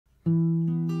The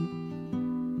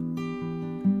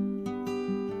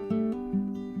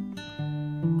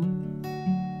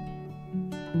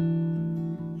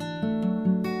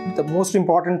most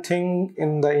important thing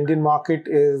in the Indian market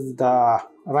is the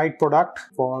right product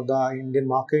for the Indian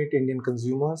market, Indian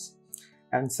consumers.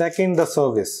 And second, the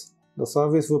service. The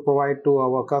service we provide to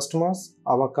our customers.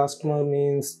 Our customer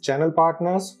means channel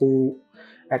partners who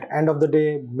at end of the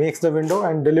day makes the window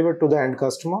and deliver to the end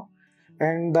customer.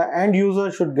 And the end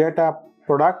user should get a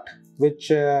product which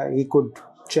he could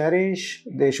cherish.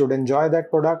 They should enjoy that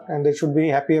product and they should be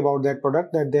happy about that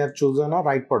product, that they have chosen a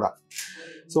right product.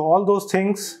 So all those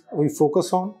things we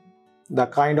focus on. The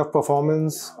kind of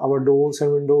performance our doors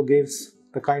and window gives,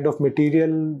 the kind of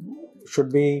material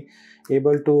should be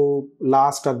able to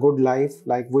last a good life.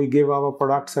 Like we give our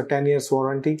products a 10 years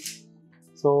warranty.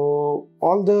 So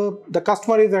all the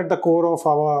customer is at the core of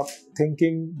our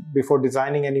thinking before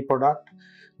designing any product,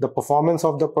 the performance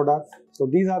of the product. So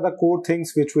these are the core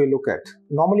things which we look at.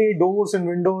 Normally doors and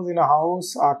windows in a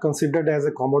house are considered as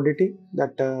a commodity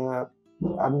that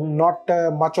not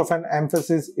much of an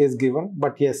emphasis is given,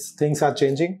 but yes, things are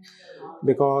changing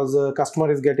because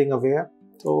customer is getting aware.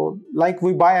 So like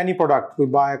we buy any product, we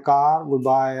buy a car, we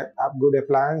buy a good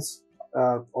appliance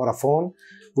or a phone,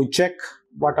 we check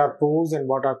what are pros and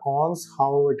what are cons,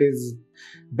 how it is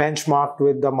benchmarked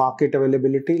with the market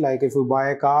availability. Like if we buy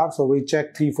a car, so we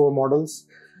check 3-4 models.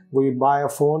 We buy a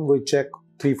phone, we check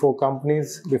 3-4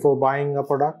 companies before buying a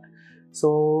product.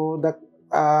 So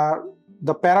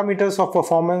the parameters of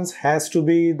performance has to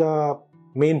be the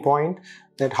main point,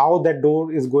 that how that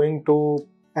door is going to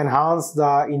enhance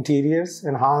the interiors,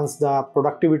 enhance the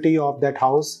productivity of that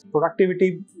house.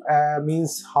 Productivity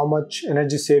means how much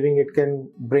energy saving it can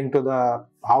bring to the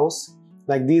house.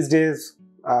 Like these days,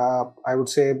 I would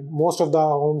say most of the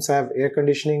homes have air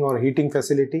conditioning or heating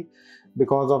facility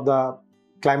because of the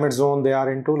climate zone they are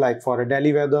into. Like for a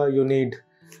Delhi weather, you need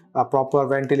a proper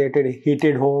ventilated,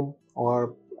 heated home,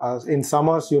 or in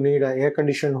summers, you need an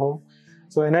air-conditioned home.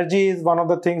 So energy is one of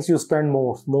the things you spend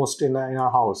most in a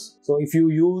house. So if you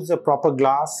use a proper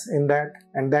glass in that,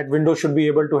 and that window should be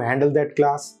able to handle that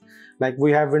glass. Like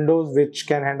we have windows which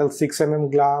can handle 6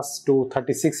 mm glass to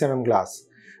 36 mm glass.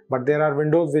 But there are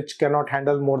windows which cannot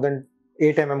handle more than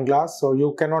 8 mm glass. So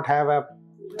you cannot have a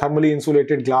thermally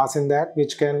insulated glass in that,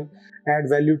 which can add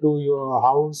value to your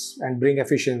house and bring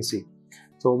efficiency.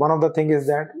 So one of the things is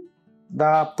that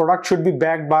the product should be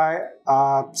backed by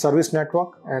a service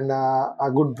network and a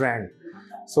good brand,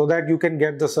 so that you can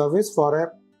get the service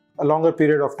for a longer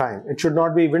period of time. It should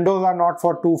not be, windows are not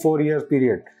for 2-4 years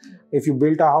period. If you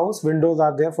build a house, windows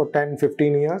are there for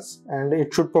 10-15 years and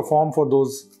it should perform for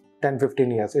those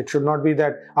 10-15 years. It should not be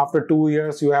that after 2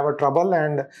 years you have a trouble.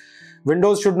 And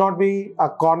windows should not be a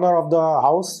corner of the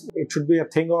house. It should be a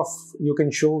thing of you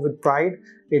can show with pride.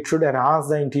 It should enhance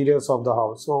the interiors of the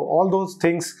house. So all those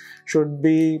things should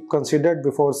be considered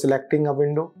before selecting a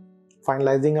window,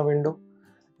 finalizing a window.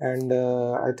 And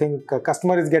I think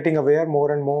customer is getting aware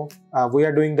more and more. We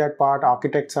are doing that part,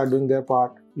 architects are doing their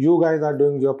part. You guys are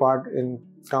doing your part in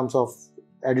terms of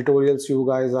editorials you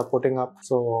guys are putting up.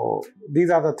 So these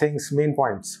are the things, main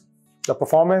points. The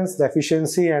performance, the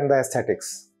efficiency and the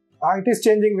aesthetics. It is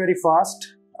changing very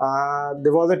fast.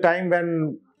 There was a time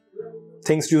when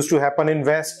things used to happen in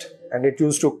West and it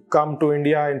used to come to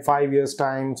India in 5 years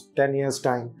time, 10 years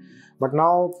time. But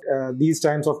now these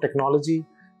times of technology,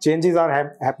 changes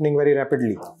are happening very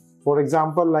rapidly. For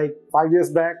example, like 5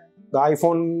 years back, the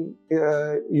iPhone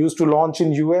used to launch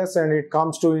in US and it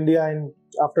comes to India in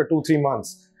after 2-3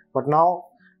 months. But now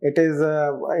it is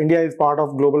India is part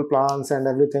of global plans and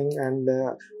everything, and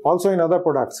also in other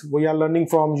products. We are learning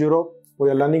from Europe, we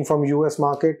are learning from US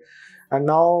market, and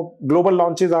now global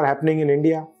launches are happening in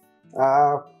India.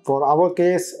 For our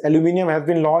case, aluminium has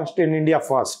been launched in India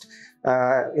first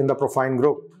in the Profine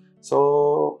group.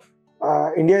 So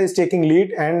India is taking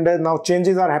lead, and now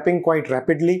changes are happening quite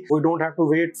rapidly. We don't have to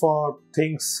wait for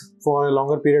things for a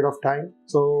longer period of time.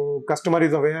 So customer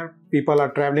is aware, people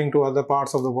are traveling to other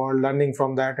parts of the world, learning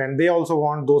from that, and they also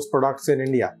want those products in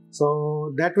India.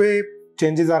 So that way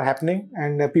changes are happening,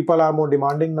 and people are more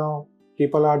demanding now.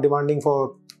 People are demanding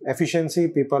for efficiency,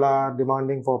 people are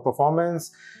demanding for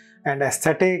performance and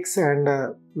aesthetics, and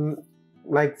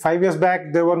like 5 years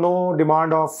back, there were no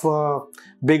demand of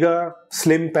bigger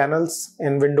slim panels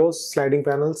in windows, sliding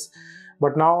panels,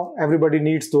 but now everybody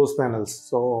needs those panels.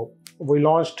 So we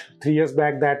launched 3 years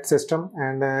back that system,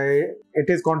 and it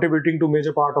is contributing to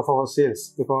major part of our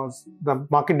sales because the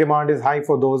market demand is high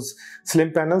for those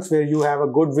slim panels where you have a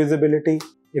good visibility.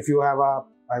 If you have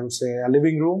I would say a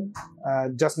living room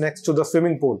just next to the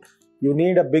swimming pool, you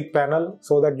need a big panel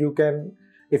so that you can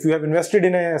if you have invested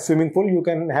in a swimming pool, you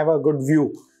can have a good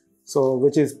view, so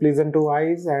which is pleasant to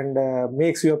eyes and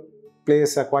makes your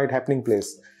place a quite happening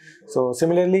place. So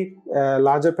similarly,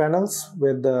 larger panels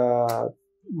with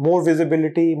more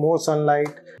visibility, more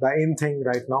sunlight, the in thing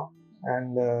right now.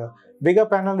 And bigger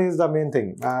panel is the main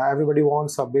thing. Everybody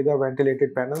wants a bigger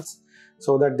ventilated panels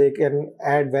so that they can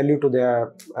add value to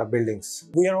their buildings.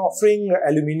 We are offering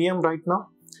aluminium right now.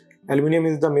 Aluminium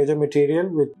is the major material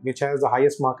which has the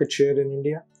highest market share in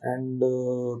India. And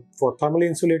for thermally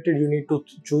insulated, you need to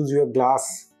choose your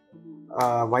glass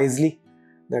wisely.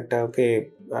 That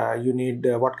you need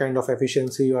what kind of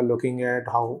efficiency you are looking at,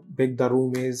 how big the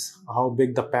room is, how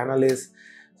big the panel is.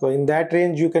 So in that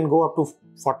range, you can go up to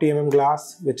 40 mm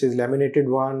glass, which is laminated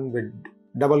one with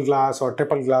double glass or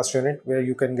triple glass unit, where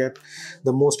you can get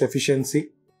the most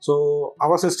efficiency. So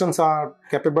our systems are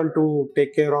capable to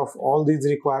take care of all these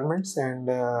requirements, and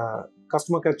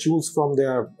customer can choose from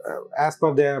their as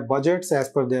per their budgets, as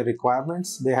per their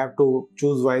requirements. They have to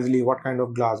choose wisely what kind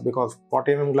of glass, because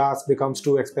 40 mm glass becomes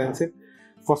too expensive.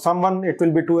 For someone it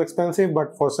will be too expensive,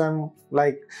 but for some,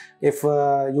 like if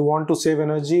you want to save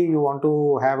energy, you want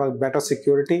to have a better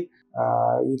security,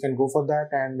 you can go for that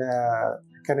and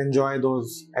can enjoy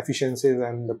those efficiencies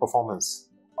and the performance.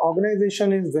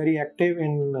 Organization is very active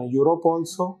in Europe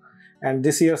also, and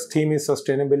this year's theme is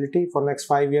sustainability. For next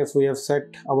 5 years, we have set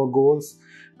our goals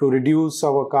to reduce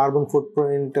our carbon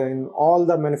footprint in all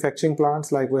the manufacturing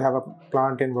plants. Like we have a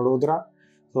plant in Vadodara,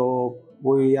 so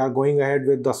we are going ahead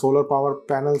with the solar power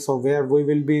panels, so where we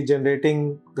will be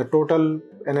generating the total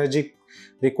energy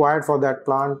required for that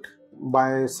plant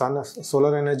by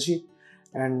solar energy.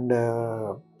 And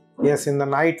yes, in the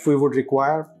night we would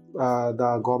require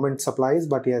the government supplies,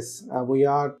 but yes, we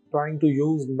are trying to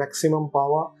use maximum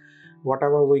power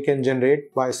whatever we can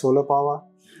generate by solar power.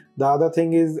 The other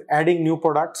thing is adding new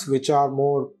products which are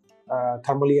more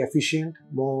thermally efficient,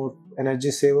 more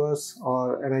energy savers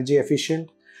or energy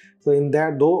efficient. So in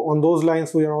that, though, on those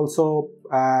lines, we are also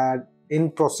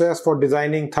in process for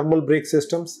designing thermal brake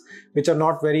systems, which are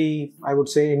not very, I would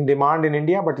say, in demand in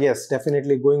India, but yes,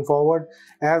 definitely going forward,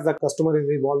 as the customer is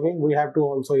evolving, we have to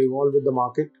also evolve with the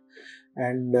market.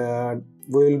 And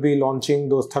we will be launching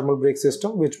those thermal brake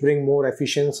systems which bring more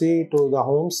efficiency to the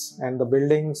homes and the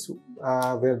buildings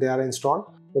where they are installed.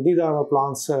 So these are our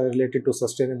plans related to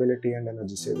sustainability and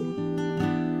energy saving.